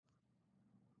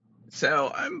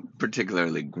So I'm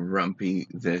particularly grumpy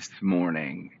this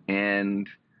morning, and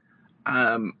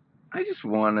um, I just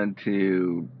wanted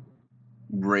to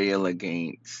rail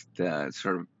against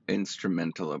sort of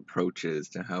instrumental approaches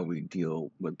to how we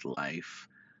deal with life.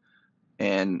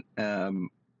 And,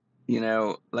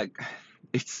 like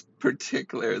it's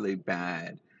particularly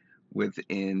bad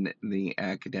within the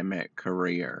academic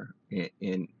career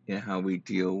in how we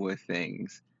deal with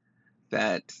things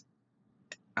that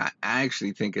I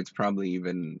actually think it's probably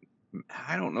even,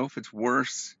 I don't know if it's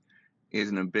worse is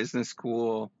in a business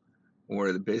school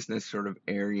or the business sort of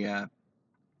area.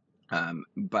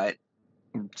 But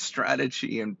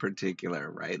strategy in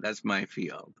particular, right? That's my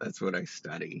field. That's what I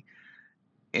study.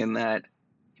 In that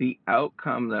the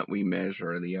outcome that we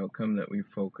measure, the outcome that we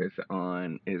focus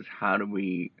on is how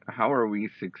are we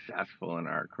successful in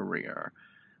our career?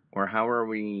 Or how are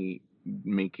we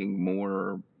making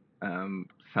more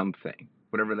something,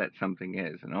 whatever that something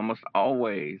is. And almost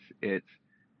always it's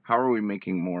how are we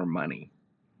making more money?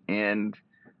 And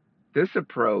this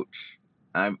approach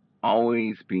I've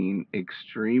always been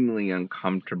extremely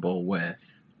uncomfortable with.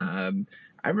 Um,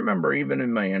 I remember even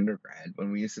in my undergrad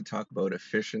when we used to talk about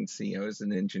efficiency. I was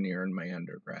an engineer in my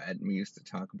undergrad, and we used to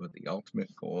talk about the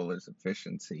ultimate goal is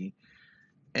efficiency.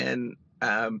 And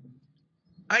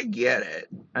I get it.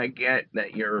 I get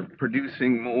that you're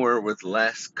producing more with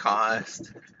less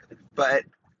cost, but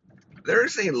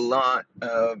there's a lot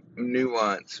of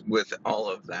nuance with all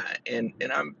of that. And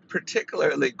I'm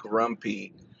particularly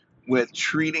grumpy with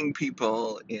treating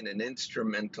people in an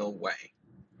instrumental way,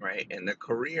 right? And the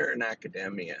career in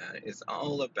academia is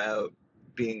all about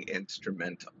being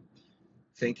instrumental,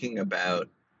 thinking about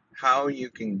how you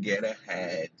can get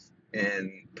ahead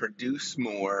and produce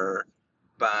more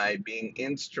by being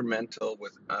instrumental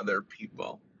with other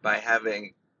people, by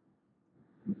having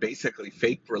basically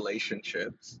fake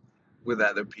relationships with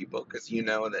other people, because you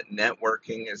know that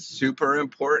networking is super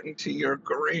important to your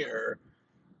career.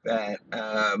 That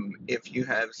if you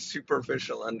have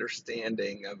superficial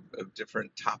understanding of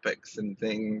different topics and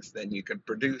things, then you can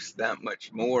produce that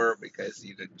much more because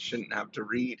you shouldn't have to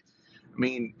read. I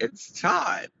mean, it's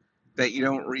taught that you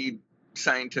don't read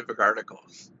scientific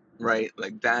articles, right?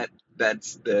 Like that.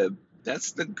 That's the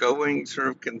going sort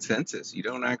of consensus. You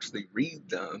don't actually read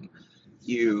them.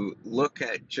 You look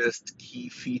at just key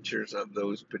features of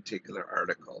those particular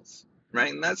articles,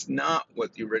 right? And that's not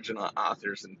what the original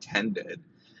authors intended.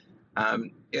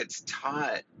 It's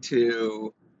taught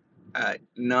to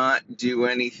not do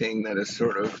anything that is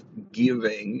sort of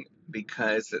giving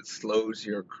because it slows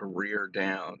your career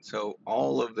down. So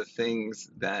all of the things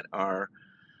that are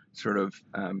sort of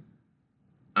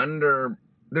under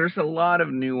there's a lot of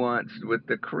nuance with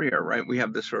the career, right? We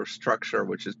have this sort of structure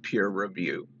which is peer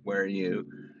review, where you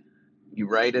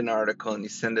write an article and you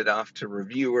send it off to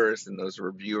reviewers, and those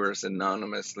reviewers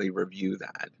anonymously review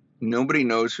that. Nobody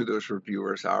knows who those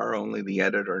reviewers are, only the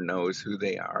editor knows who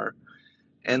they are.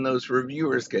 And those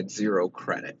reviewers get zero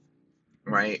credit,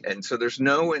 right? And so there's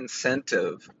no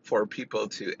incentive for people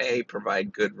to A,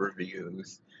 provide good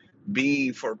reviews,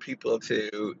 B, for people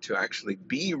to actually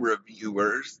be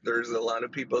reviewers. There's a lot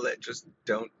of people that just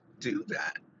don't do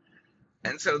that.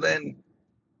 And so then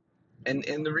and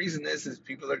the reason is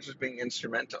people are just being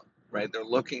instrumental, right? They're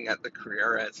looking at the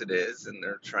career as it is, and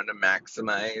they're trying to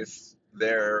maximize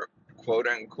their quote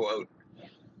unquote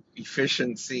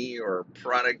efficiency or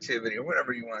productivity or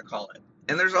whatever you want to call it.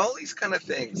 And there's all these kind of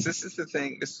things. This is the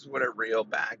thing. This is what I reel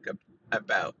back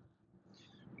about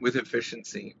with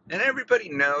efficiency. And everybody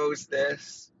knows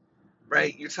this,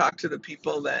 right? You talk to the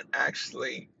people that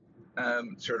actually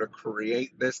sort of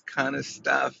create this kind of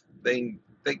stuff. They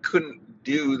couldn't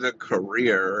do the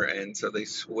career, and so they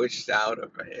switched out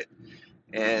of it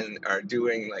and are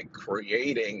doing like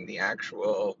creating the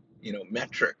actual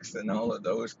metrics and all of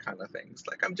those kind of things.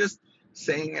 Like, I'm just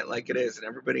saying it like it is, and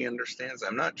everybody understands.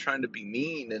 I'm not trying to be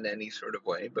mean in any sort of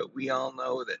way, but we all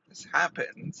know that this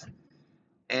happens.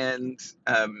 And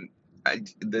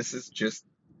this is just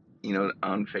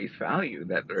on face value,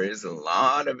 that there is a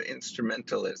lot of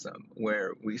instrumentalism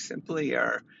where we simply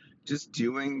are just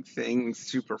doing things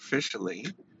superficially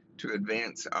to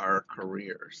advance our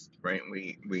careers, right?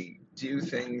 We do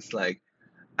things like,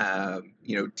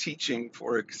 teaching,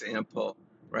 for example,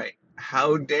 right?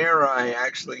 How dare I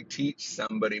actually teach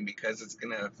somebody because it's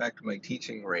going to affect my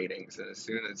teaching ratings? And as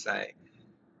soon as I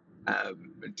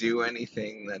do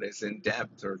anything that is in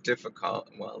depth or difficult,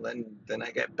 well, then I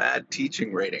get bad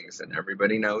teaching ratings, and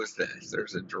everybody knows this.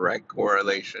 There's a direct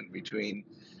correlation between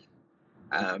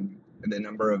the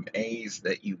number of A's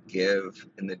that you give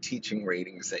and the teaching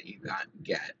ratings that you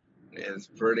get. It's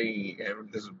pretty,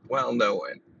 is well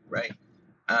known, right?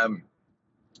 Um,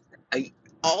 I,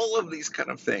 all of these kind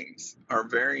of things are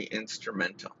very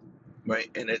instrumental, right?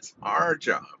 And it's our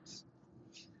jobs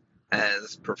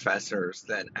as professors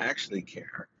that actually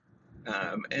care.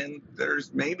 And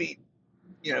there's maybe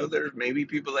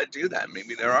people that do that.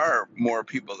 Maybe there are more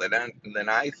people than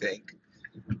I think,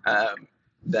 um,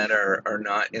 that are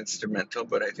not instrumental,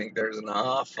 but I think there's an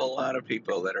awful lot of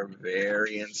people that are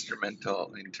very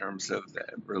instrumental in terms of the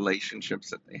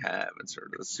relationships that they have and sort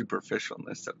of the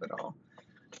superficialness of it all.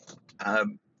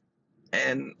 Um,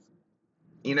 and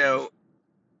you know,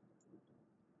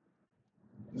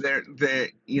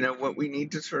 what we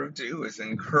need to sort of do is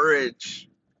encourage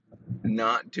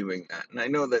not doing that. And I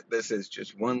know that this is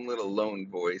just one little lone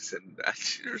voice, and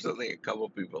there's only a couple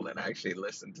people that actually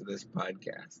listen to this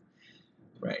podcast,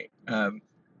 right?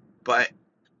 But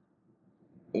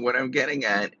what I'm getting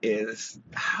at is,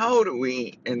 how do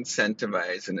we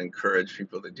incentivize and encourage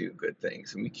people to do good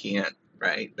things? And we can't,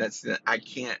 right? I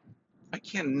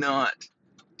cannot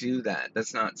do that.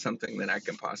 That's not something that I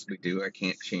can possibly do. I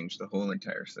can't change the whole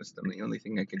entire system. The only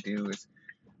thing I could do is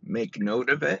make note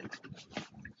of it,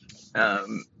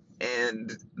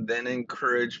 and then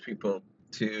encourage people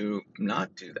to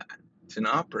not do that, to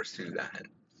not pursue that.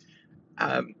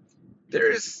 Um,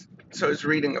 there's so I was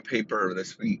reading a paper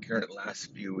this week or the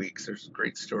last few weeks. There's a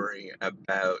great story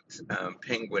about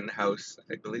Penguin House.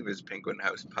 I believe it was Penguin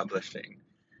House Publishing.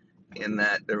 In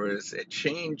that there was a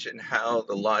change in how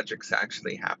the logics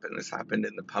actually happened. This happened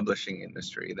in the publishing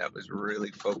industry that was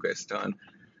really focused on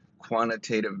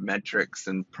quantitative metrics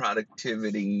and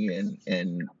productivity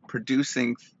and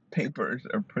producing papers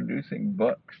or producing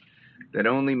books that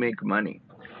only make money.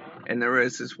 And there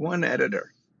was this one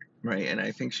editor, right? And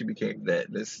I think she became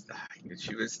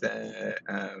she was the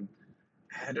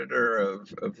editor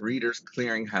of Readers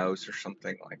Clearinghouse or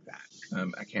something like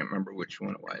that. I can't remember which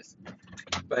one it was,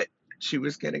 but she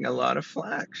was getting a lot of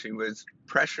flack. She was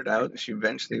pressured out, and she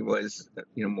eventually was,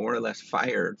 more or less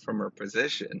fired from her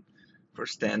position for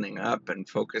standing up and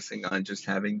focusing on just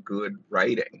having good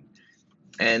writing.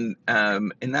 And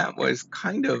that was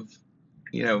kind of,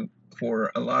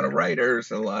 for a lot of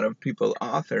writers, a lot of people,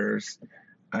 authors,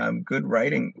 good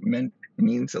writing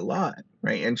means a lot,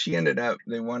 right? And she ended up,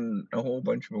 they won a whole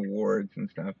bunch of awards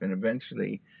and stuff, and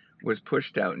eventually was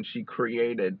pushed out, and she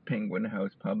created Penguin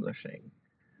House Publishing.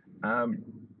 Um,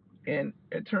 and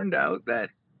it turned out that,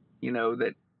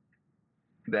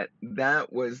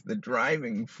 that was the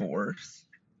driving force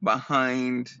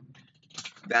behind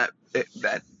that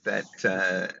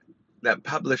that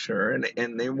publisher,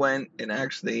 and they went and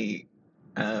actually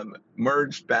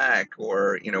merged back,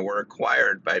 or were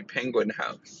acquired by Penguin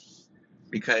House,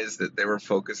 because that they were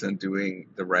focused on doing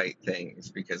the right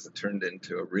things, because it turned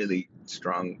into a really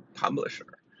strong publisher.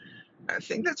 I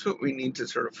think that's what we need to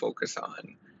sort of focus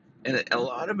on. And a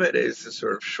lot of it is the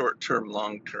sort of short-term,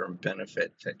 long-term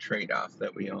benefit trade-off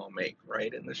that we all make,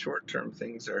 right? In the short term,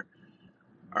 things are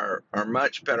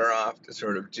much better off to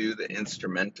sort of do the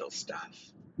instrumental stuff,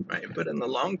 right? But in the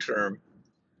long term,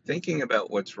 thinking about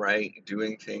what's right,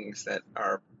 doing things that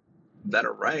are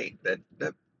right,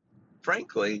 that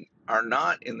frankly are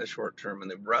not in the short term,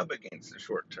 and they rub against the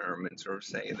short term, and sort of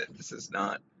say that this is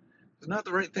not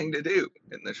the right thing to do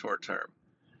in the short term.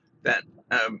 That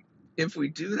if we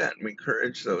do that and we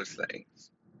encourage those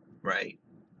things, right,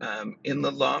 in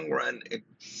the long run, it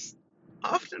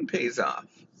often pays off.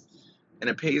 And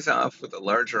it pays off with a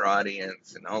larger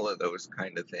audience and all of those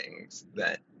kind of things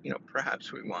that,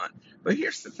 perhaps we want. But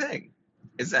here's the thing,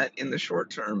 is that in the short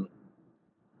term,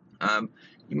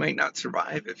 you might not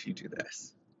survive if you do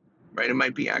this, right? It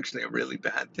might be actually a really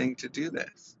bad thing to do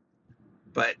this.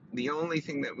 But the only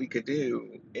thing that we could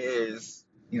do is,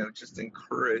 just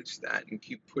encourage that and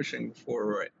keep pushing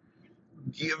forward,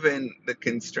 given the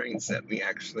constraints that we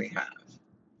actually have.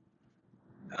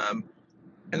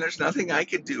 And there's nothing I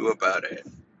could do about it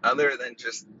other than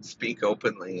just speak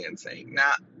openly and say,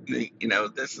 nah,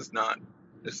 this is not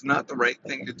the right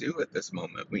thing to do at this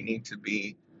moment. We need to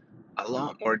be a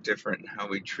lot more different in how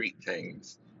we treat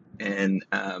things, and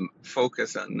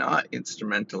focus on not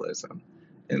instrumentalism.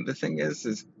 And the thing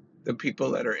is the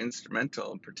people that are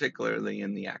instrumental, particularly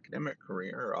in the academic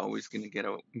career, are always going to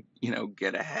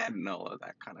get ahead and all of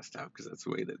that kind of stuff, because that's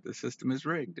the way that the system is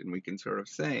rigged. And we can sort of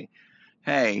say,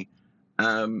 hey,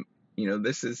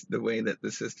 this is the way that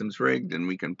the system's rigged, and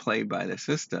we can play by the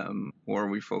system, or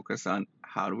we focus on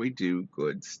how do we do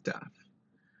good stuff.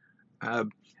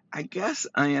 I guess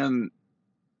I am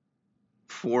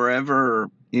forever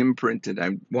imprinted.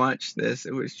 I watched this.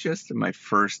 It was just in my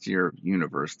first year of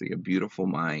university, A Beautiful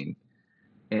Mind.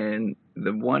 And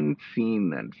the one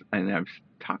scene and I've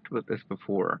talked about this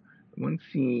before, One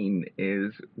scene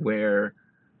is where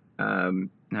I'm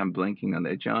blanking on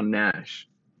that. John Nash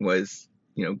was,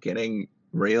 getting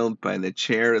railed by the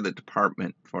chair of the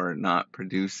department for not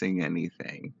producing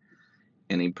anything.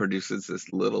 And he produces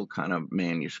this little kind of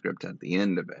manuscript at the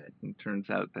end of it. And it turns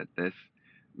out that this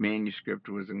manuscript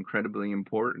was incredibly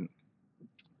important.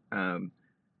 Um,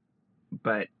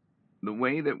 but the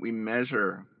way that we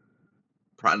measure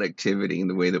productivity and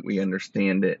the way that we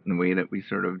understand it and the way that we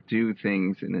sort of do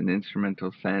things in an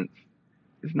instrumental sense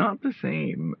is not the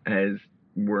same as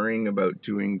worrying about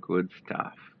doing good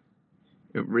stuff.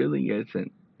 It really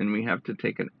isn't. And we have to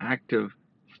take an active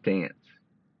stance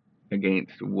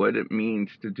against what it means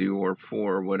to do or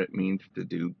for what it means to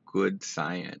do good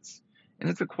science. And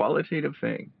it's a qualitative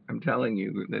thing. I'm telling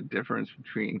you, the difference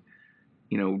between,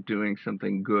 doing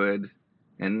something good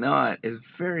and not is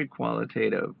very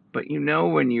qualitative. But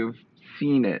when you've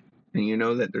seen it and you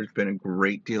know that there's been a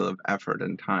great deal of effort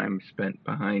and time spent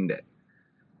behind it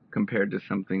compared to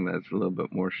something that's a little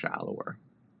bit more shallower.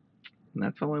 And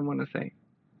that's all I want to say.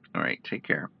 All right, take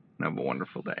care and have a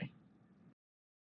wonderful day.